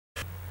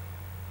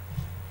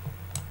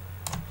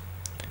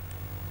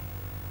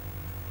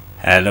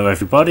Hello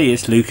everybody,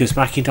 it's Lucas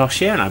Mackintosh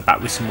here and I'm back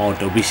with some more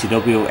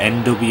WCW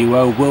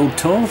NWO World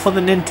Tour for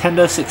the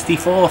Nintendo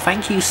 64.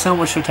 Thank you so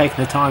much for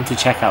taking the time to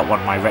check out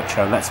one of my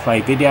retro Let's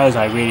Play videos.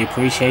 I really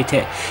appreciate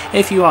it.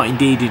 If you are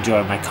indeed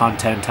enjoying my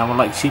content and would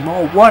like to see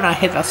more, why not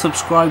hit that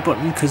subscribe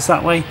button, because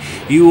that way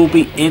you will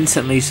be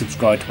instantly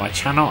subscribed to my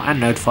channel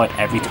and notified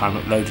every time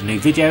I upload a new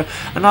video,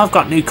 and I've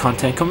got new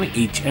content coming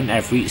each and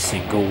every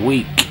single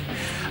week.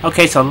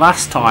 Okay, so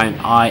last time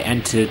I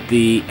entered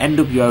the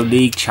NWO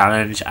League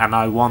Challenge and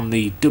I won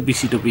the the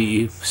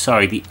NWO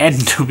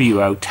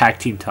Tag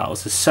Team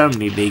titles. There's so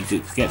many leagues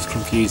it gets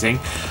confusing.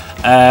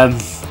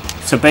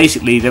 So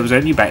basically there was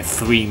only about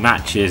 3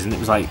 matches and it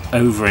was like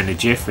over in a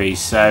jiffy.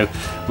 So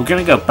we're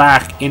going to go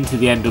back into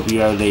the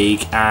NWO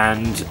League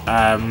and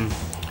I'm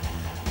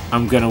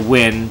going to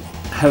win,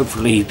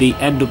 hopefully, the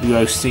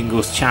NWO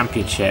Singles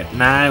Championship.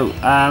 Now,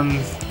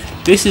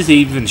 this is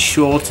even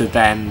shorter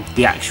than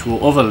the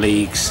actual other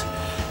leagues,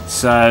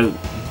 so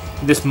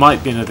this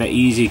might be another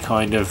easy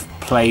kind of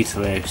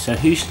playthrough. So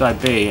who should I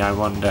be, I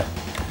wonder?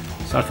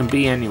 So I can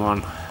be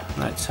anyone.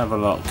 Let's have a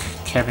look.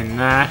 Kevin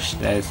Nash,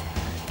 there's...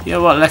 You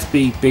know what, let's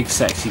be big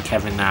sexy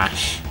Kevin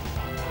Nash.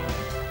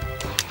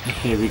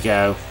 Here we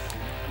go.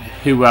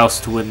 Who else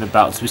to win the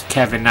belts? It was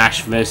Kevin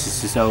Nash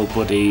versus his old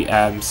buddy,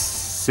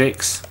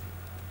 Six.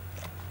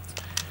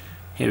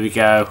 Here we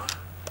go.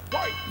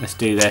 Let's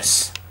do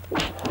this.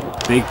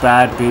 Big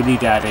Bad Booty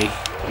Daddy.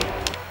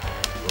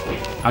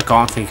 I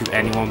can't think of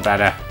anyone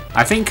better.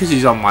 I think because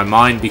he's on my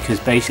mind, because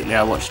basically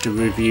I watched a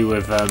review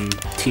of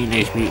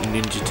Teenage Mutant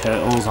Ninja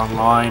Turtles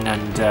online,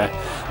 and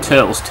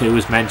Turtles 2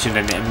 was mentioned,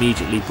 and it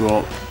immediately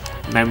brought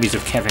memories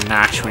of Kevin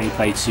Nash when he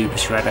played Super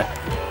Shredder,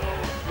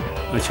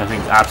 which I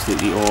think is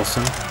absolutely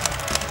awesome.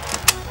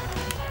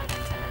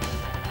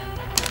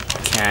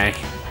 Okay.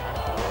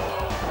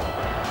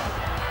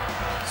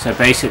 So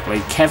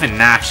basically, Kevin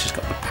Nash has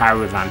got the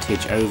power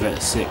advantage over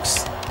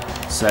 6.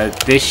 So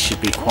this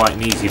should be quite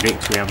an easy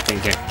victory, I'm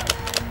thinking.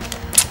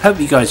 Hope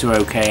you guys are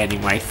okay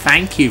anyway.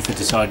 Thank you for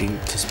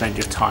deciding to spend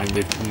your time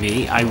with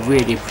me. I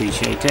really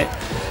appreciate it.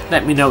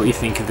 Let me know what you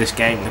think of this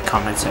game in the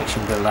comment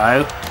section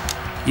below.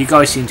 You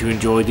guys seem to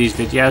enjoy these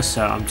videos,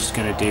 so I'm just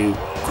going to do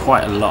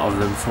quite a lot of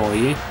them for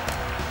you.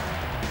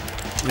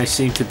 I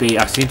seem to be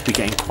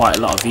getting quite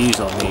a lot of views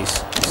on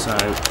these, so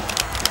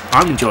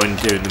I'm enjoying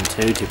doing them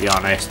too, to be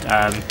honest,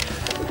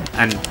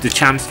 and the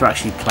chance to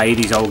actually play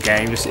these old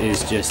games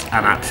is just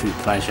an absolute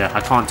pleasure.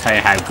 I can't tell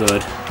you how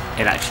good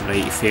it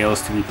actually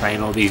feels to be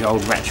playing all these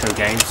old retro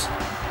games.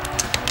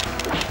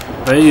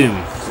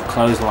 Boom!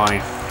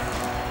 Clothesline.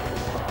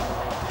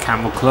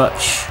 Camel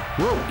clutch.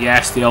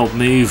 Yes, the old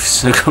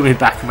moves are coming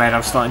back in my head.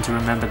 I'm starting to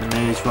remember the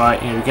moves. Right,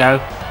 here we go.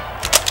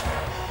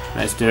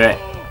 Let's do it.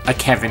 A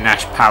Kevin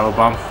Nash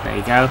powerbomb. There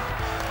you go.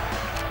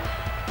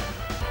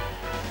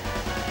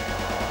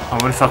 I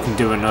wonder if I can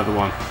do another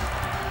one.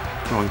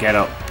 Come on, get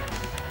up.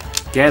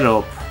 Get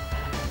up.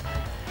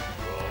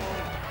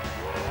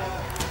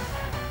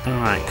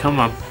 Alright, come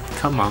on.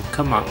 Come on,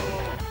 come on.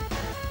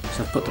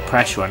 So I've put the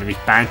pressure on him. He's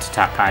bound to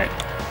tap out.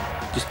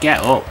 Just get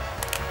up.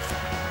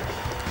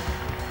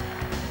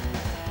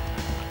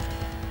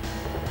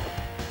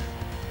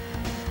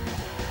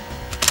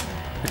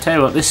 I tell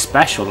you what, this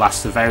special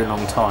lasts a very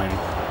long time.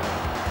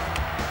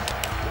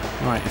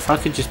 Right, if I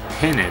could just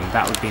pin him,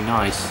 that would be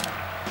nice.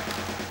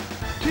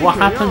 What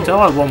happened? Oh,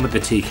 I won with the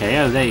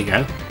TKO. There you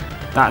go.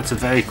 That's a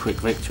very quick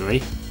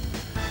victory.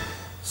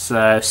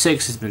 So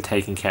 6 has been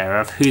taken care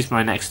of. Who's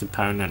my next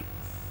opponent?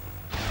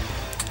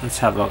 Let's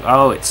have a look.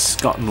 Oh, it's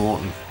Scott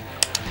Norton.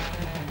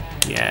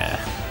 Yeah,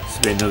 this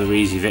will be another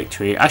easy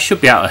victory. I should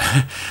be able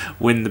to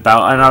win the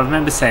belt. And I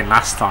remember saying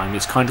last time,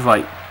 it's kind of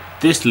like,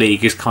 this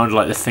league is kind of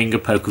like the finger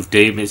poke of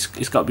doom. It's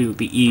got to be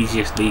the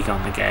easiest league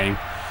on the game.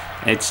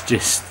 It's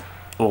just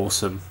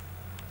awesome.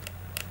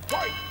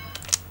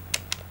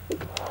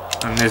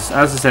 And there's,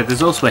 as I said,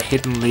 there's also a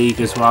hidden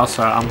league as well,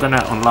 so I'm going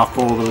to unlock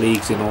all the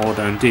leagues in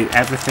order and do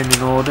everything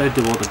in order,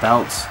 do all the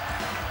belts,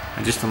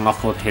 and just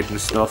unlock all the hidden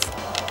stuff.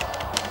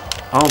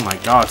 Oh my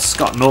god,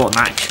 Scott Norton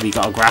actually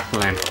got a grapple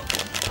in.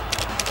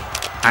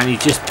 And he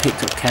just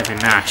picked up Kevin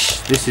Nash.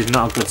 This is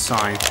not a good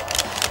sign.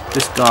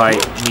 This guy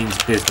means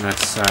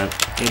business, so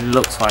it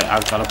looks like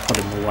I've got to put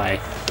him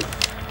away.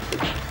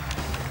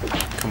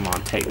 Come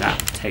on, take that,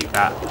 take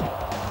that.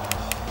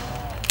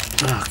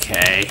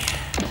 Okay.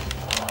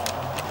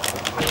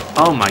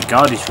 Oh my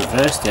god, he's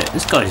reversed it.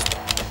 This guy's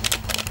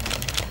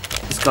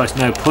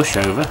no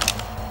pushover.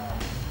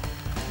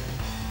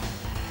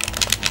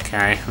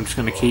 Okay, I'm just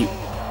gonna keep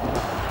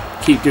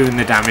doing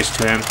the damage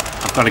to him.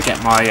 I've got to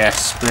get my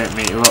spirit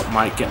meter up,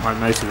 get my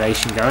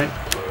motivation going.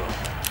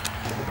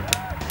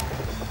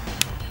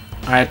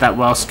 I had that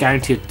well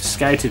scouted,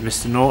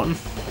 Mr. Norton.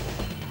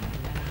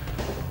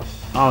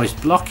 Oh, he's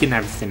blocking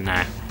everything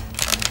now.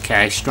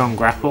 Okay, strong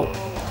grapple.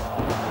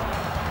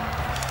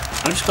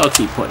 I just got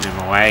to keep putting him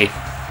away.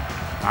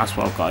 That's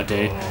what I've got to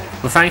do.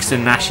 Well, thanks to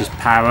Nash's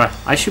power,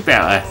 I should be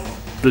able to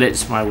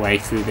blitz my way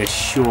through this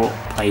short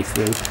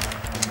playthrough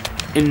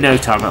in no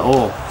time at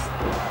all.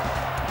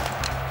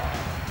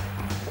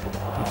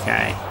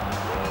 Okay.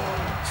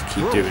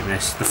 keep doing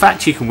this. The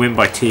fact you can win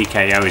by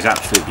TKO is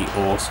absolutely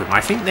awesome.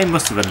 I think they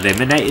must have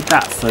eliminated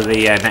that for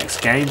the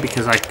next game,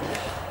 because I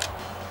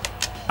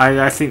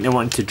think they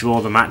wanted to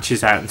draw the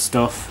matches out and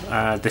stuff.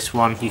 This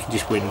one you can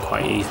just win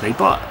quite easily,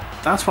 but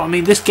that's what I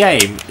mean. This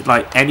game,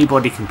 like,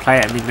 anybody can play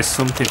it. I mean, there's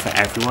something for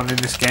everyone in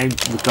this game,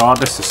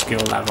 regardless of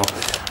skill level.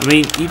 I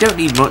mean, you don't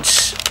need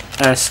much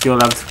skill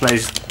level to play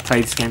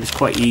this game. It's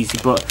quite easy,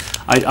 but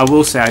I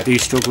will say I do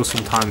struggle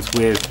sometimes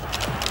with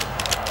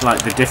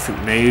like the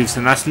different moves,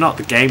 and that's not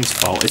the game's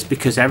fault. It's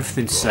because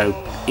everything's so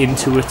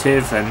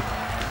intuitive, and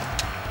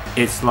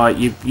it's like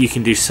you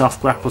can do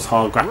soft grapples,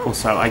 hard grapples,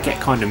 so I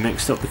get kind of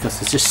mixed up because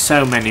there's just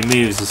so many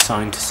moves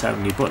assigned to so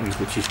many buttons,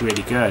 which is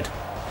really good.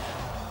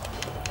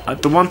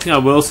 The one thing I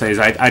will say is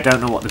I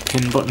don't know what the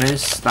pin button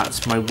is.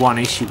 That's my one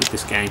issue with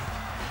this game,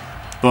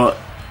 but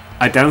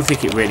I don't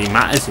think it really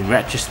matters in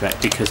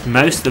retrospect, because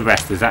most of the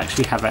wrestlers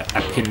actually have a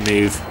pin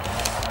move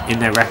in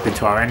their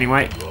repertoire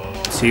anyway.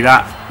 See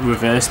that?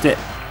 Reversed it.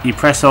 You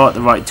press R at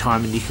the right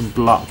time and you can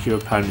block your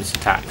opponent's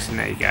attacks, and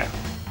there you go.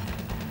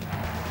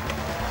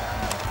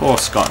 Poor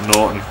Scott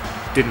Norton,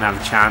 didn't have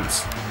a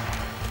chance.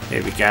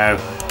 Here we go.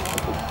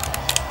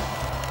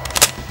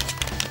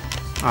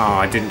 Oh,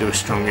 I didn't do a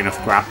strong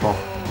enough grapple.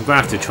 I'm going to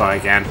have to try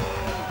again.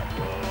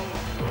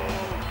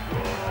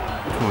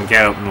 Come on,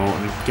 get up,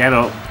 Norton. Get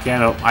up,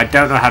 get up. I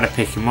don't know how to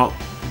pick him up.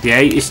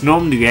 It's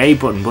normally the A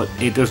button, but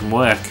it doesn't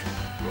work.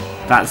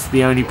 That's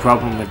the only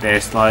problem with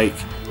this. Like,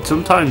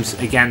 sometimes,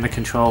 again, the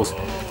controls,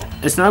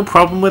 there's no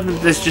problem with them.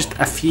 There's just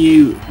a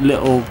few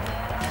little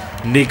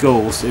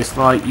niggles. It's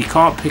like you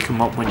can't pick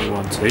them up when you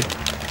want to.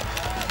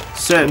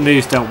 Certain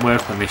moves don't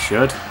work when they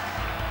should.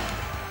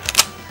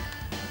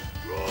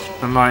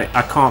 And like,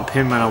 I can't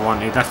pin when I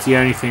want to. That's the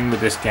only thing with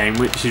this game,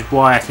 which is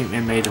why I think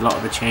they made a lot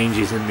of the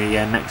changes in the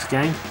next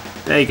game.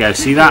 There you go,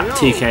 see that?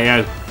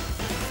 TKO.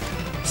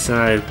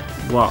 So,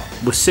 what?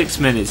 We're 6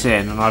 minutes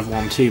in and I've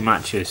won 2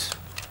 matches.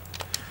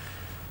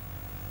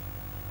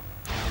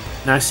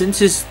 Now, since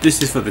this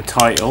is for the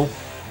title,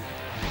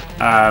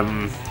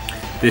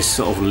 this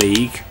sort of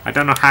league, I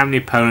don't know how many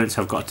opponents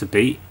I've got to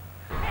beat.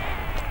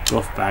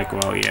 Buff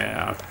Bagwell,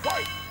 yeah.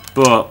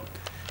 But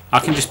I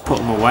can just put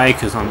them away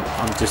because I'm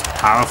just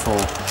powerful.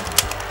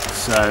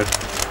 So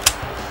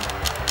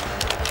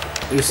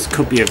this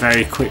could be a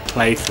very quick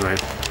playthrough.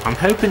 I'm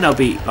hoping there'll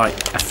be like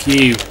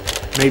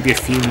maybe a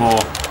few more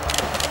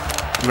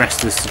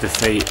wrestlers to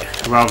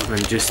defeat, rather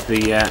than just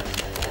the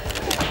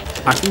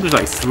I think it was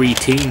like 3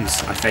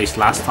 teams I faced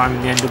last time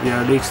in the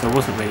NWO League, so there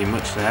wasn't really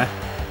much there.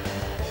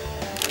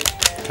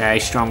 Okay,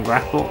 strong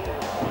grapple.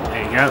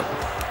 There you go.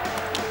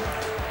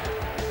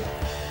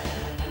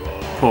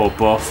 Poor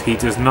Buff, he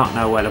does not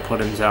know where to put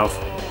himself.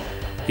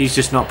 He's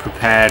just not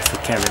prepared for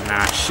Kevin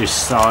Nash.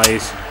 Just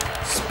size,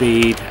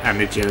 speed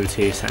and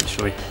agility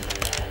essentially.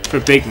 For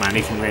a big man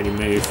he can really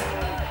move.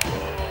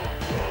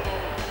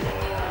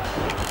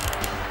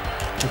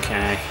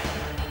 Okay.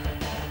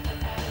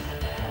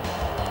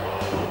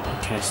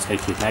 Okay, let's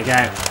take his leg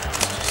out.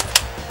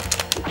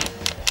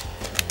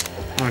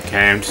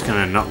 Okay, I'm just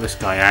gonna knock this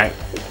guy out.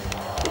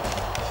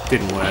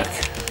 Didn't work.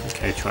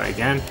 Okay, try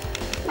again.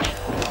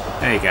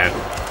 There you go.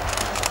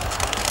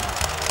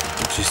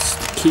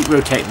 Just keep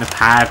rotating the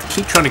pad,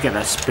 keep trying to get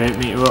that spirit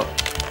meter up.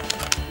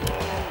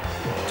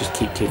 Just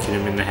keep kicking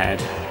him in the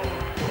head.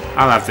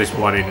 I'll have this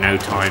one in no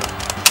time.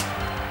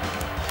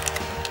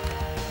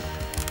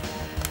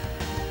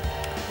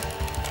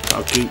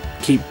 Gotta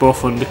keep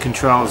Buff under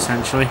control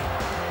essentially.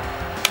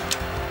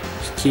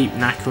 Just keep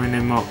knackering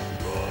him up.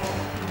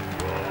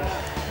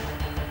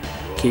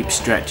 Keep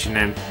stretching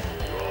him.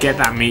 Get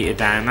that meter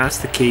down, that's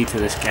the key to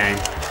this game.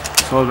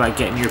 It's all about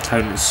getting your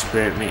opponent's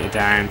spirit meter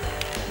down.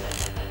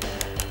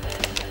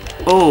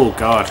 Oh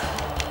god.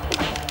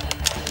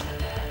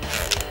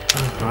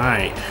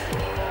 Alright.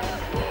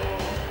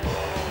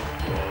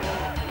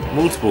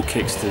 Multiple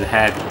kicks to the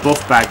head.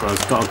 Buff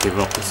Bagwell's got to give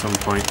up at some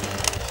point.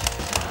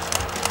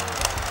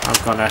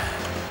 I've got to...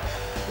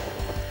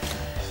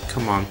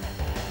 Come on.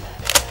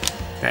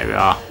 There we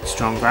are.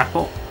 Strong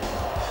grapple.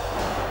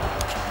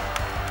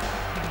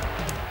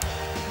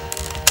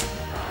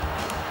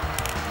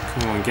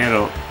 Come on, get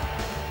up.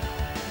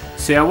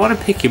 See, I want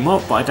to pick him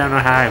up, but I don't know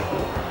how.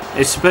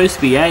 It's supposed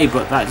to be A,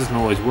 but that doesn't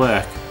always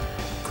work.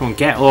 Come on,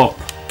 get up.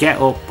 Get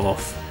up,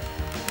 Buff.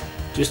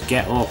 Just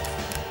get up.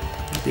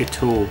 Be a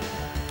tool.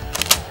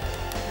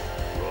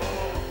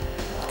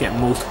 Let's get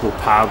multiple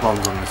power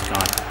bombs on this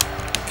guy.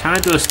 Can I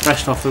do a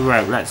special off the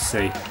rope? Let's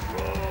see.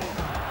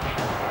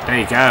 There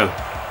you go.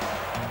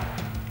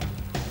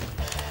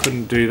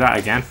 Couldn't do that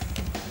again.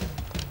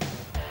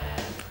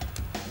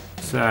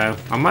 So,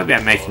 I might be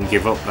able to make him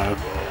give up though.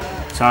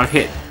 So I've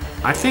hit,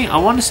 I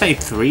want to say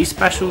 3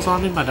 specials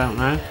on him, I don't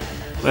know.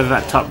 Whether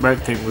that top rope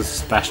thing was a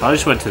special. I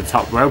just went to the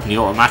top rope and he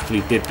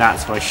automatically did that,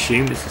 so I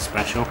assumed it's a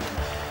special.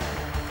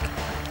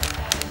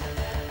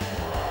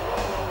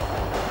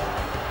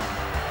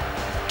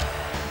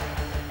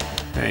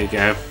 There you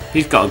go.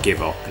 He's got to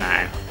give up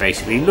now,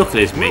 basically. Look at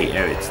his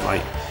meter, it's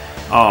like,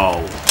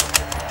 oh,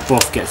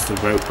 Buff gets the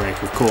rope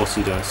break, of course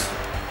he does.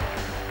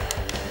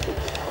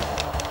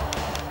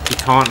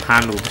 can't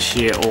handle the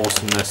sheer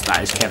awesomeness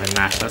that is Kevin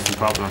Nash. That's the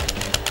problem.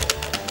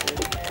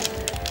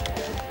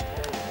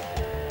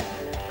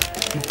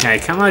 Okay,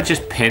 can I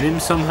just pin him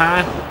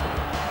somehow?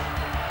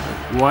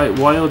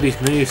 Why all these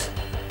moves?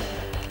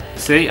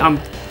 See, I'm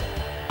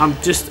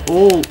just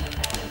all...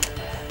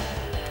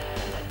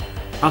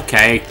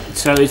 Okay,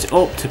 so it's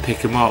up to pick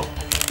him up.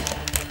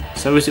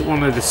 So is it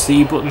one of the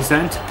C buttons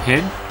then to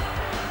pin?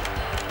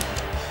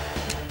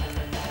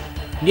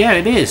 Yeah,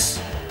 it is.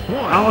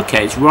 Oh,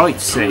 okay, it's right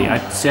C. I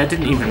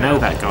didn't even know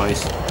that,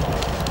 guys.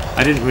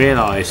 I didn't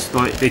realise.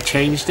 Like, they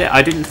changed it.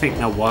 I didn't think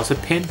there was a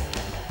pin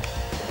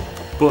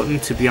button,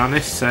 to be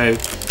honest. So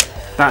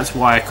that's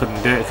why I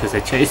couldn't do it, because they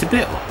changed. It's a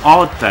bit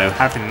odd though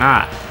having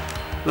that.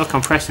 Look,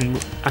 I'm pressing.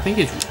 I think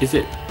it's. Is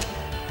it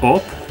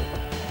up?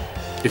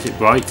 Is it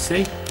right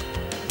C?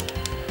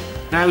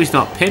 Now he's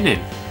not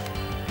pinning.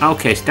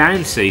 Okay, it's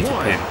down C to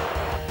pin.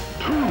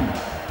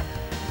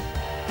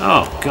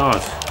 Oh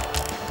god.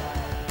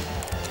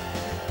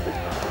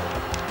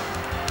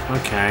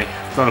 Okay,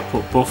 got to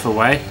put Buff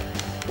away.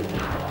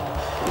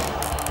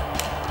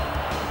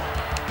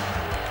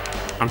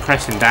 I'm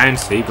pressing down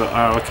C, but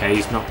oh okay,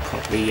 he's not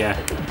properly.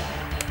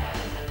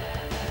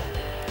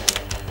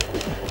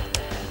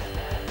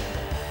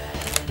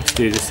 Let's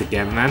do this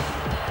again then.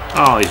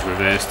 Oh, he's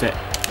reversed it.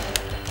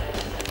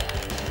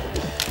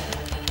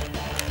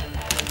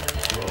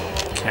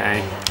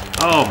 Okay.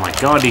 Oh my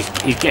god, he's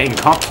getting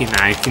cocky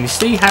now. Can you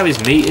see how his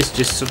meter's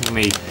just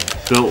suddenly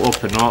built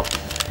up and up?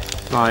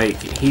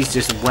 Like, he's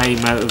just way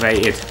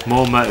motivated,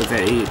 more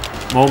motivated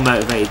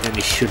than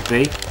he should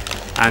be,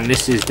 and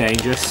this is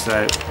dangerous.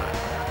 So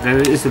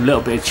there is a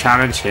little bit of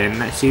challenge here. And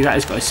let's see that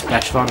he's got his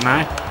special on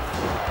now,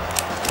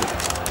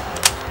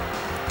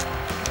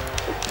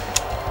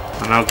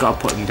 and I've got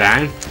to put him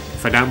down.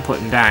 If I don't put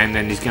him down,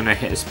 then he's gonna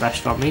hit a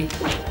special on me.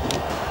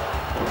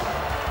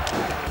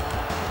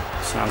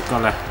 So I've got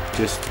to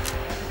just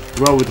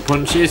roll with the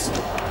punches,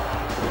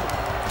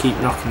 keep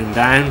knocking him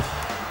down.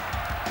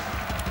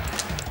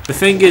 The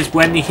thing is,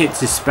 when he hits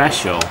his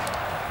special,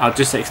 I'll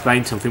just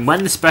explain something.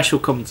 When the special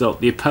comes up,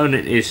 the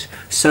opponent is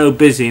so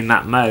busy in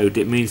that mode,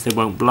 it means they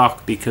won't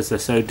block because they're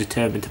so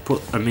determined to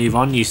put a move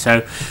on you.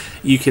 So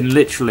you can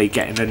literally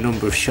get in a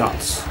number of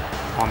shots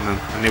on them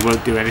and they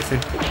won't do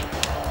anything.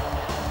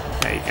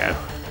 There you go.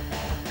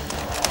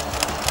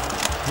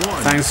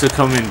 Thanks for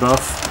coming,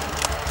 Buff.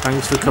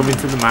 Thanks for coming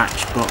to the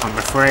match, but I'm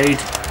afraid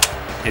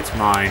it's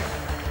mine.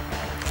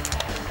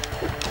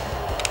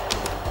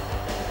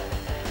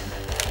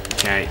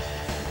 Okay.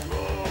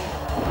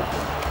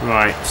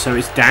 Right, so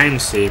it's down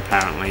C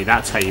apparently.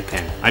 That's how you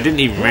pin. I didn't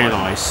even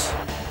realise.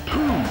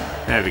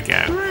 There we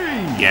go.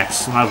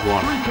 Yes, I've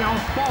won.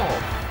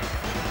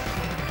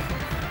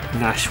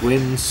 Nash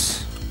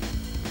wins.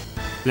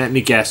 Let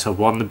me guess, I've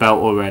won the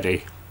belt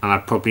already. And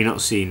I've probably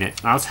not seen it.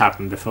 That's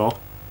happened before.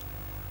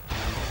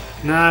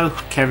 No,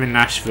 Kevin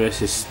Nash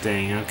versus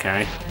Sting.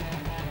 Okay.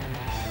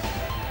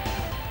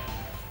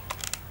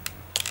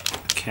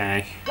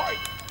 Okay.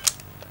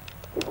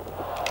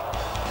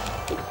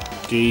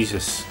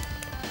 Jesus.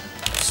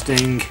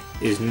 Sting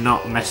is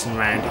not messing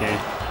around here.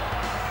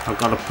 I've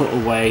got to put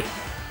away.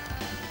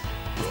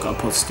 I've got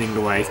to put Sting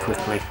away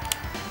quickly.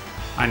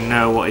 I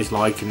know what he's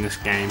like in this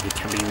game. He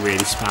can be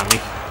really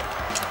spammy.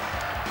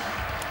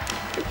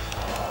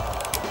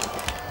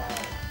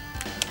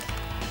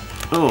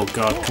 Oh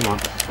god, come on.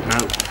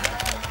 No.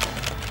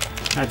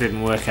 That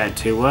didn't work out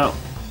too well.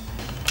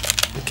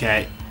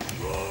 Okay.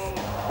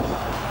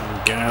 There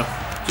we go.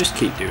 Just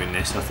keep doing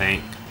this, I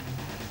think.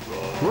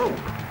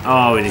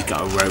 Oh, and he's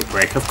got a rope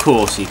break. Of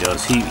course he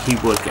does. He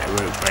would get a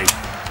rope break.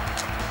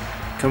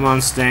 Come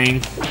on,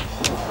 Sting.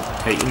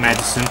 Take your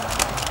medicine.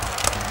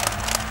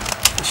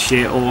 The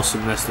sheer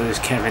awesomeness that is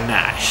Kevin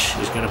Nash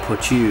is going to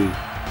put you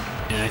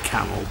in a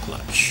camel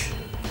clutch.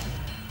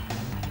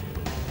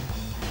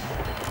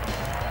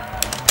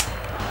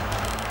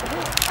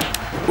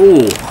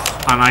 Oh,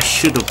 and I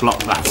should have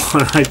blocked that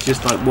one. I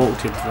just like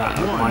walked into that.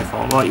 That was my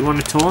fault. Right, you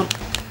want to taunt?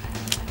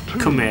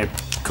 Come here,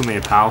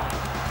 pal.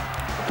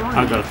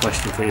 I've got a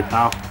question for you,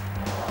 pal.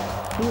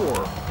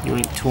 You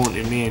ain't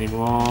taunting me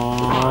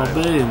anymore.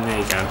 Boom, there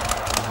you go.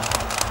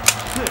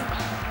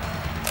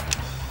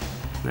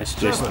 Let's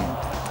just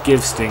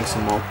give Sting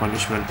some more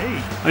punishment.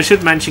 I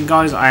should mention,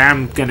 guys, I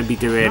am going to be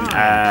doing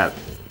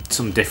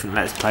some different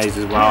Let's Plays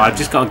as well. I've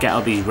just got to get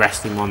all these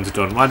wrestling ones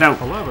done. Well, I don't.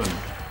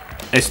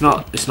 It's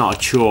not a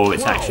chore.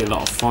 It's actually a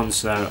lot of fun.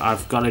 So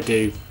I've got to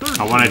do.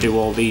 I want to do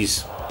all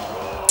these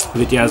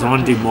videos. I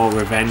want to do more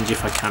revenge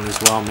if I can as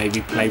well.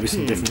 Maybe play with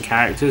some different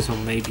characters, or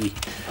maybe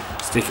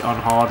stick it on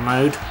hard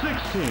mode.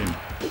 16.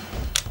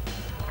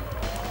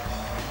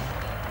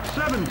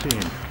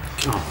 17.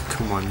 Oh,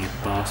 come on, you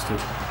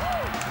bastard.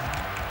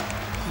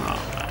 Oh,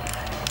 man.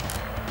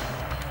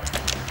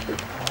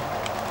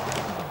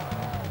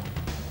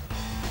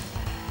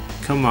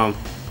 Come on.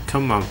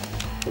 Come on.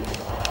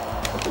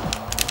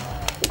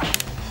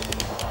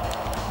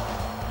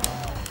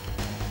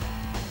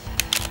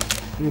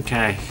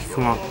 Okay,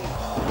 come on.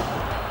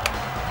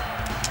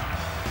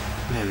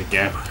 There we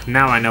go.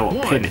 Now I know what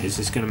One. pin is.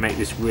 It's going to make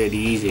this really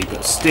easy.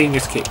 But Sting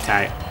is kicked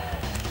out.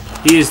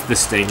 He is the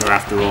Stinger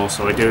after all,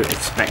 so I do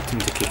expect him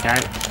to kick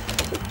out.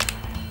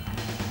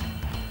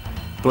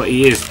 But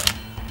he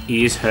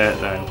is hurt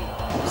though.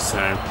 So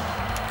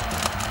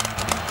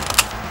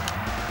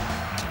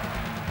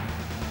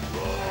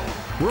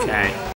okay.